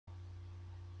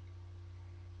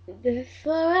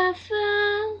Before I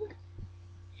fall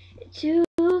too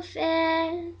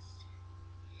fast,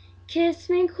 kiss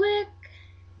me quick,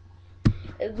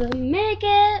 but make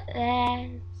it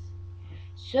last,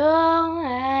 so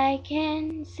I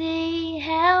can see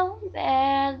how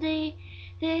badly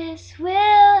this will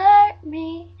hurt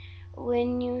me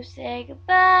when you say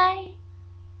goodbye.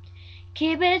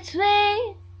 Keep it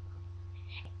sweet,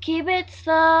 keep it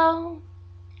slow,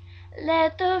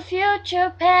 let the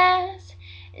future pass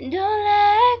and don't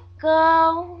let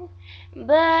go.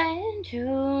 But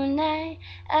tonight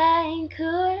I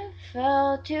could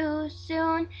fall too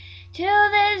soon to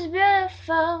this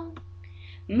beautiful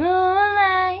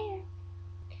moonlight.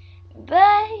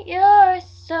 But you're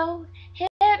so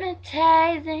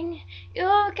hypnotizing. You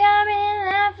got me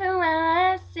laughing when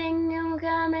I sing. You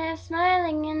got me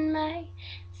smiling in my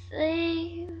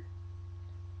sleep.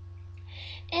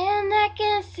 And I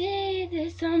can see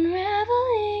this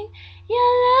unraveling.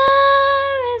 Your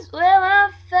love is where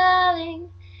I'm falling,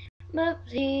 but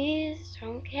please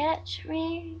don't catch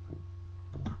me.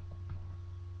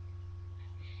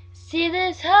 See,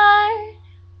 this heart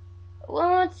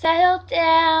won't settle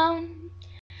down,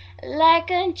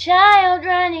 like a child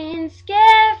running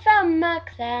scared from a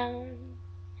clown.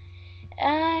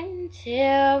 I'm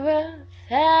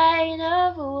terrified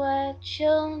of what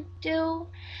you'll do.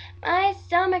 My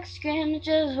stomach screams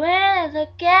just when I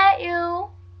look at you.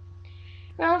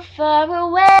 Run far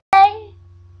away,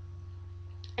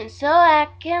 and so I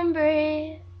can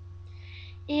breathe.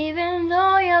 Even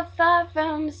though you're far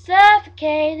from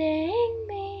suffocating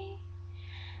me,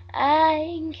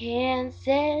 I can't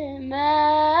set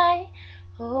my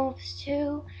hopes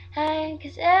too high,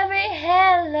 'cause every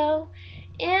hello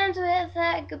ends with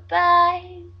a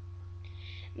goodbye.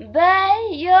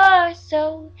 But you're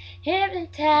so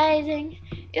hypnotizing.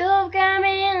 You've got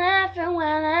me laughing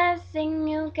while I sing.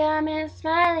 You got me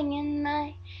smiling in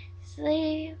my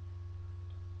sleep.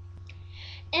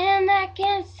 And I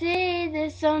can see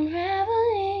this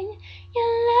unraveling.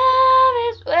 Your love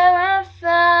is where I'm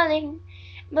falling,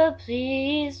 but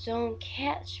please don't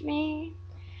catch me.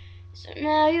 So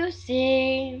now you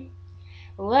see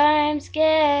why I'm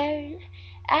scared.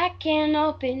 I can't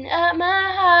open up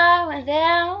my heart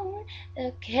without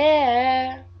the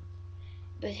care.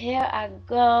 But here I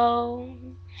go,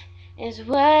 is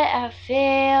what I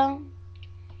feel.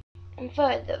 And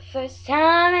for the first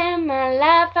time in my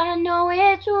life I know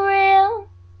it's real.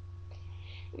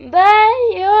 But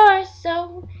you're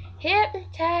so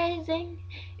hypnotizing.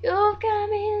 You've got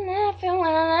me laughing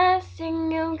while I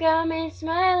sing. You got me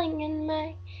smiling in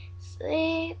my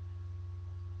sleep.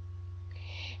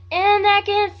 And I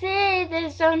can see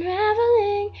this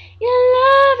unraveling. Your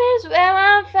love is where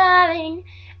I'm falling,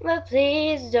 but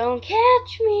please don't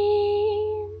catch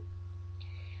me.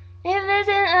 If this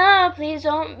isn't love, please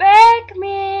don't break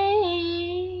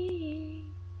me.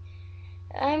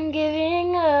 I'm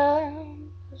giving up,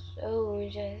 so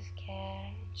just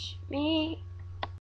catch me.